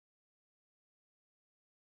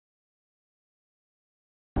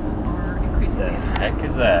heck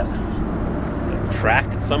is that? A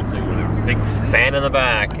tracked something with a big fan in the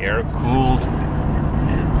back, air cooled,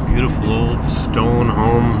 and beautiful old stone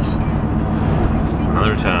homes.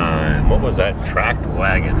 Another time. What was that tracked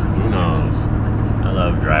wagon? Who knows? I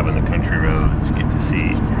love driving the country roads. Get to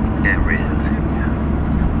see everything.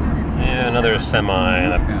 Yeah, another semi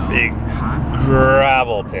and a big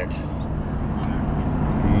gravel pit.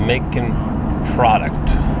 Making product.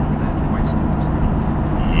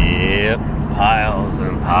 Yep, piles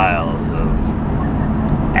and piles of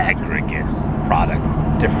aggregate product,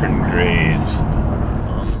 different grades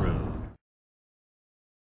on the road.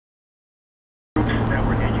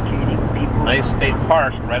 Nice state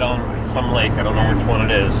park right on some lake. I don't know which one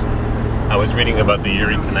it is. I was reading about the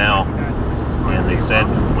Erie Canal, and they said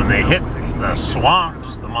when they hit the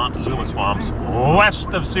swamps, the Montezuma swamps,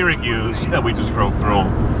 west of Syracuse, that we just drove through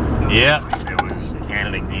them. Yeah, it was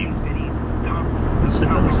Canada geese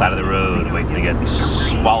sitting on the side of the road waiting to get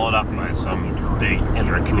swallowed up by some big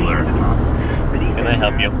intercooler. Can I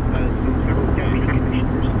help you?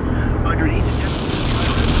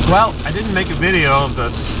 Well, I didn't make a video of the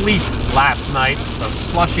sleet last night, the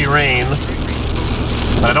slushy rain,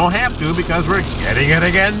 but I don't have to because we're getting it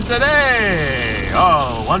again today.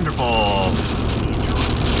 Oh, wonderful.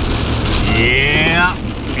 Yeah,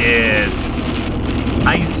 it's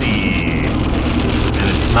icy, and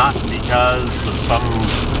it's not because of some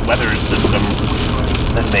weather system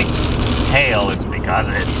that makes hail, it's because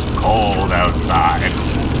it's cold outside.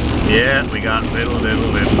 Yeah, we got little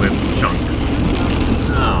chunks.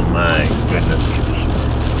 Oh my goodness.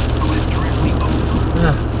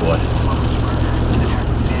 Oh boy.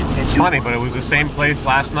 It's funny, but it was the same place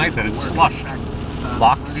last night that it slushed.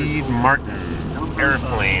 Lockheed Martin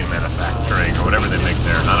airplane manufacturing, or whatever they make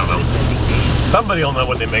there. I don't know. Somebody will know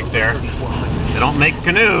what they make there. They don't make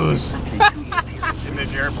canoes. They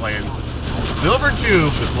make airplanes. Silver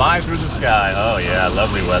tube to fly through the sky. Oh yeah,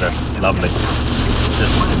 lovely weather. Lovely.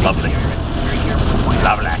 Just lovely.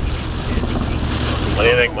 Lovely. What do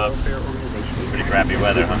you think, Mug? Pretty crappy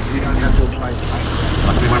weather, huh?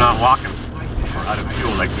 Luckily we're not walking. We're out of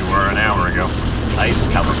fuel like we were an hour ago. Ice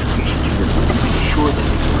covered.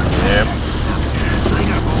 Yep.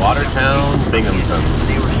 Watertown, Binghamton.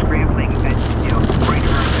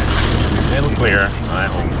 It'll clear, I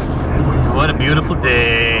hope. What a beautiful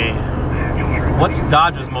day. What's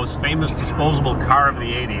Dodge's most famous disposable car of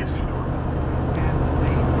the 80s?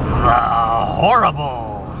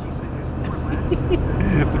 Horrible.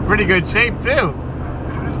 It's in pretty good shape too.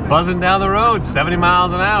 It's buzzing down the road, 70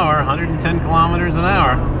 miles an hour, 110 kilometers an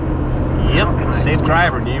hour. Yep, safe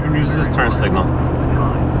driver, and he even uses his turn signal.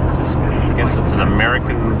 I guess it's an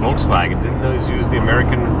American Volkswagen. Didn't those use the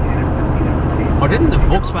American... Or didn't the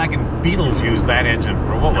Volkswagen Beetles use that engine?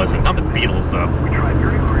 Or what was it? Not the Beetles, though.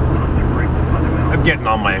 I'm getting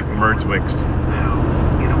all my words mixed.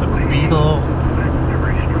 The Beetle...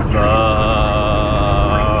 The...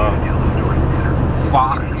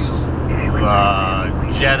 Fox... The...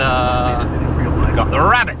 Jetta... Got the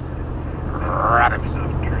Rabbit! Rabbit!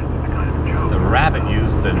 The Rabbit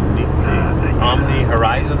used the Omni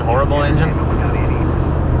Horizon Horrible engine?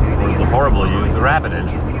 Or was the Horrible used the Rabbit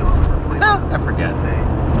engine? No, I forget.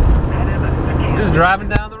 Just driving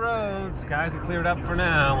down the road. Skies are cleared up for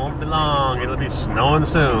now. Won't be long. It'll be snowing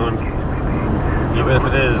soon. Even if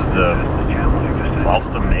it is the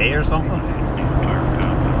 12th of May or something.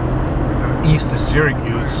 East of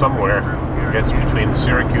Syracuse somewhere. I guess between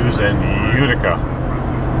Syracuse and Utica.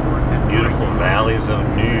 Beautiful valleys of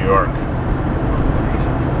New York.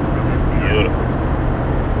 Beautiful.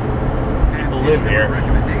 People live here.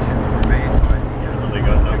 They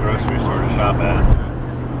got no grocery store to shop at.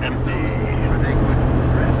 Empty.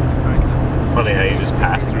 It's funny how you just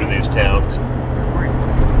pass through these towns.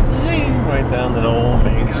 Zing, right down the old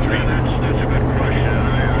main street.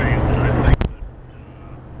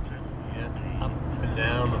 Yeah, up and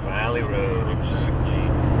down the valley roads.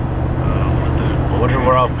 I wonder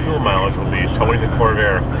where our fuel mileage will be towing the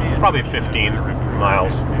Corvair. Probably 15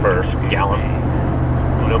 miles per gallon.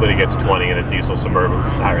 Nobody gets 20 in a diesel Suburban.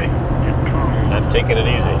 Sorry. I'm taking it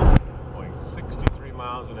easy. Going 63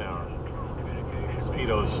 miles an hour.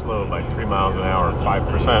 Speedo's slow by 3 miles an hour,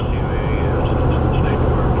 5%.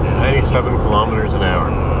 97 kilometers an hour.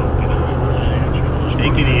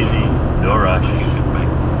 Take it easy, no rush.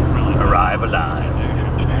 Arrive alive.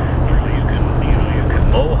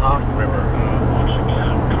 Mohawk River.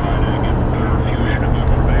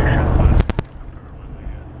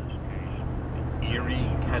 Erie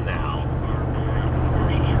Canal.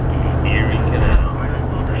 Erie Canal.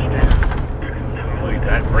 Look at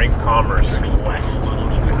that, bring commerce west.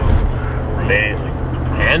 Amazing.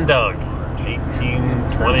 And Doug.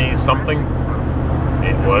 1820 something.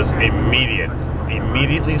 It was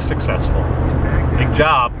immediately successful. Big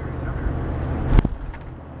job.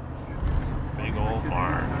 Big old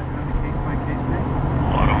barn.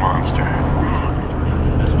 What a monster.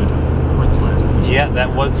 Yeah,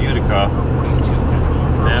 that was Utica.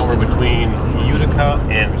 Now we're between Utica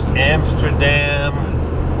and Amsterdam.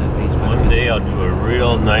 One day I'll do a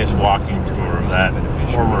real nice walking tour of that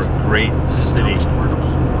former great city. A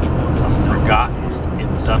forgotten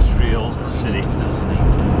industrial city.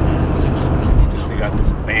 We got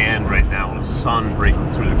this band right now with sun breaking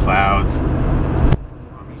through the clouds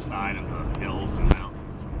on the side of the hills and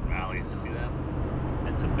mountains and valleys. See that?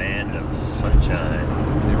 It's a band of sunshine.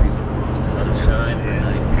 Sunshine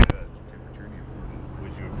is good.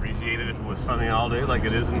 Would you appreciate it if it was sunny all day like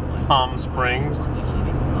it is in Palm Springs?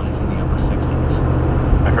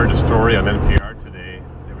 I heard a story on NPR today.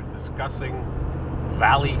 They were discussing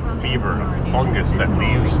valley fever, a fungus that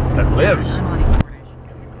lives in the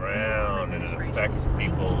ground and it affects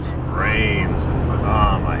people's brains.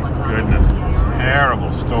 Oh my goodness, it's a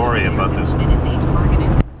terrible story about this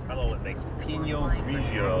fellow that makes Pinot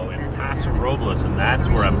Grigio in Paso Robles, and that's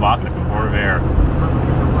where I bought the Corvair.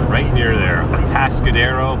 Right near there,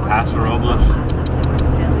 Atascadero, Paso Robles.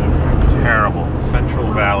 Terrible.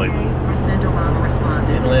 Central Valley.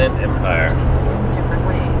 Inland Empire.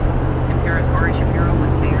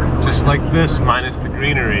 Just like this, minus the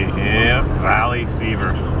greenery. Yep, valley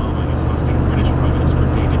fever.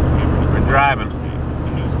 We're driving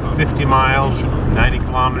 50 miles, 90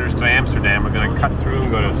 kilometers to Amsterdam. We're going to cut through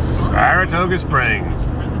and go to Saratoga Springs.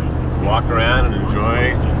 Walk around and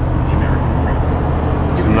enjoy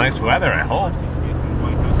some nice weather, I hope.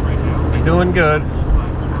 We're doing good.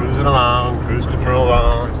 Cruising along, cruise control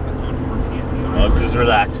on. Lugs is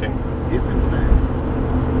relaxing.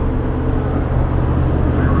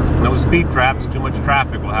 No speed traps, too much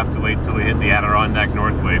traffic. We'll have to wait till we hit the Adirondack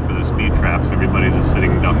Northway for the speed traps. Everybody's a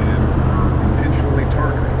sitting duck.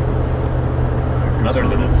 Another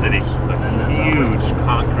little city, a huge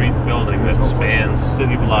concrete building that spans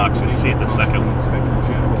city blocks. You see it in a second.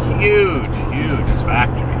 Huge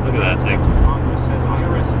factory. Look at that thing.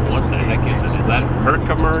 What the heck is it? Is that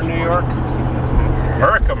Herkimer, New York?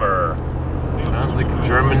 Herkimer. Sounds like a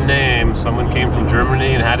German name. Someone came from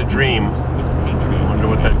Germany and had a dream. I wonder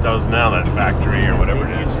what that does now, that factory or whatever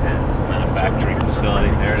it is. Manufacturing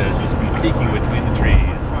facility. There it is, just peeking between the trees.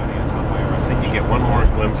 I think you get one more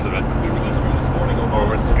glimpse of it. Oh,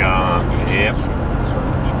 it's gone. Yep.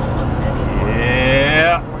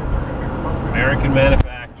 Yeah. American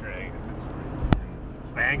manufacturing.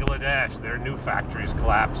 Bangladesh, their new factories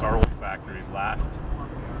collapse. Our old factories last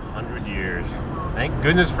 100 years. Thank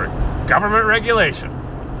goodness for government regulation.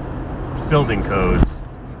 Building codes.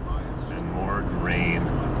 And more grain.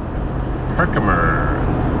 Herkimer.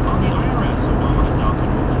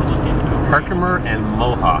 Herkimer and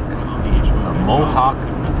Mohawk. The Mohawk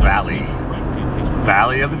Valley.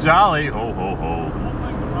 Valley of the Jolly. Ho, ho, ho.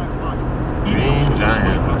 Green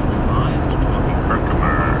Giant.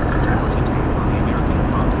 Herkimer.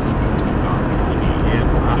 Yeah,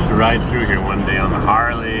 we'll have to ride through here one day on the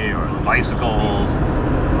Harley or the bicycles.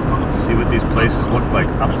 See what these places look like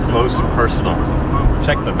up close and personal.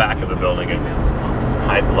 Check the back of the building. It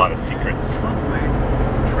hides a lot of secrets.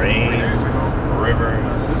 Trains,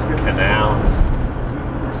 rivers, canals.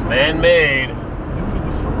 Man-made.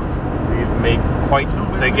 We've made quite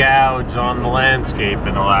the gouge on the landscape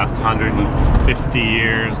in the last 150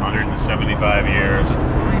 years, 175 years.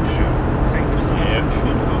 Yep.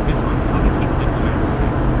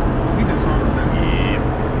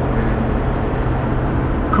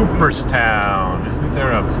 Cooperstown. Isn't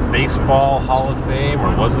there a baseball hall of fame,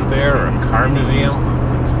 or wasn't there, or a car museum?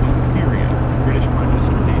 British Prime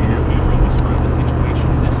Minister David Cameron described the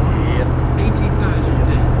situation this way.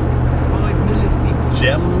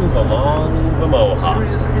 Gems along the Mohawk.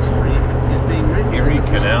 Erie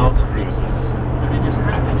Canal cruises. I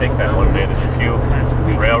have to take that one day. There's a few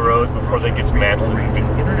railroads before they get dismantled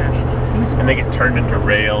and they get turned into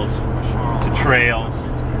rails, to trails.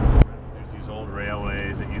 There's these old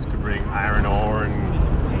railways that used to bring iron ore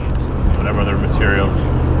and whatever other materials.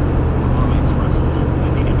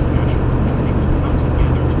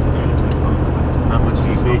 Not much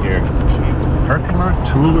to see here. Herkimer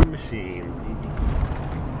Tool and Machine.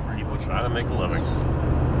 People try to make a living.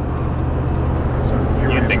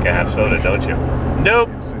 You think I have soda, don't you? Nope.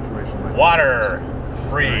 Water.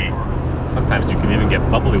 Free. Sometimes you can even get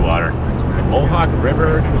bubbly water. The Mohawk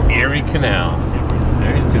River, Erie Canal.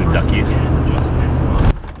 There's two duckies.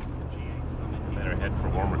 Better head for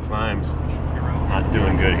warmer climes. Not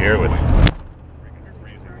doing good here with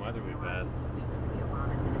freezing weather we've had.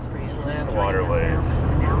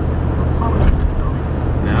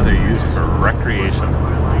 recreation.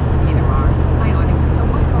 So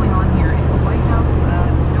what's going on here is the White House,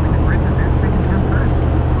 in the grip of that second-term curse.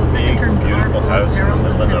 Well, second terms are full of perils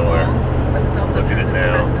and pitfalls, but it's also true that the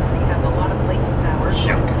presidency has a lot of latent powers.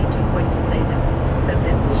 So I'm only too quick to say that his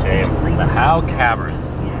descendant. Shame. The Howe Cavern.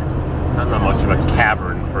 I'm not much of a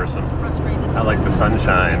cavern person. I like the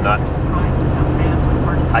sunshine, not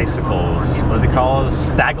icicles. What do they call those?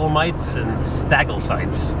 Staglamites and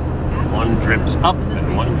staglesites. One drips up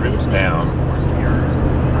and one drips down.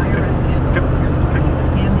 Drip, drip.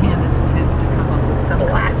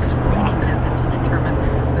 Black rock.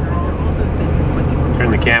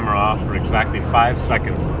 Turn the camera off for exactly 5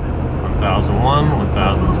 seconds. 1001,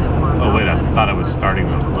 1000. Oh wait, I thought I was starting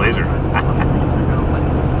the laser.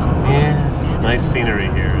 Yeah, it's just nice scenery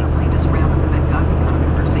here.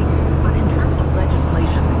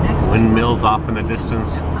 Windmills off in the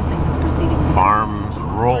distance. Farms,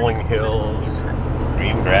 rolling hills,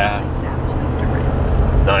 green grass.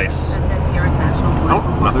 Nice. Oh,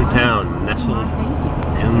 another town nestled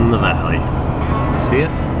in the valley. See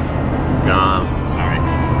it? Gone. Sorry.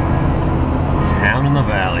 Town in the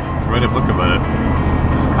valley. Write a book about it.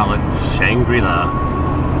 Just call it Shangri-La.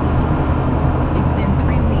 It's been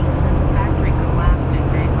 3 weeks since a factory collapsed in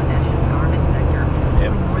Bangladesh's garment sector,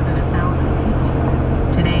 killing more than 1,000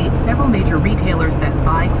 people. Today, several major retailers that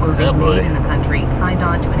buy clothing made in the country signed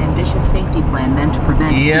on to an ambitious safety plan meant to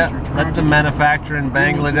prevent future tragedies. Let the manufacturer in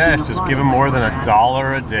Bangladesh just give them more than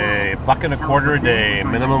 $1 a day, $1.25 a day,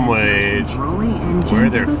 minimum wage. Wear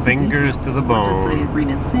their fingers to the bone. What does the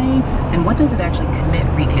agreement say, and what does it actually commit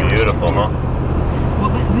retailers to? Beautiful, huh? Well,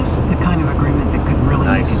 this is the kind of agreement that could really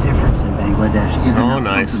make a difference in Bangladesh. So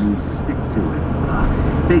nice. Stick to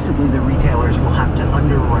it. Basically, the retailers will have to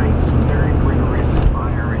underwrite some very rigorous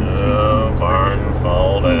fire and safety barns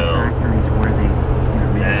fall down.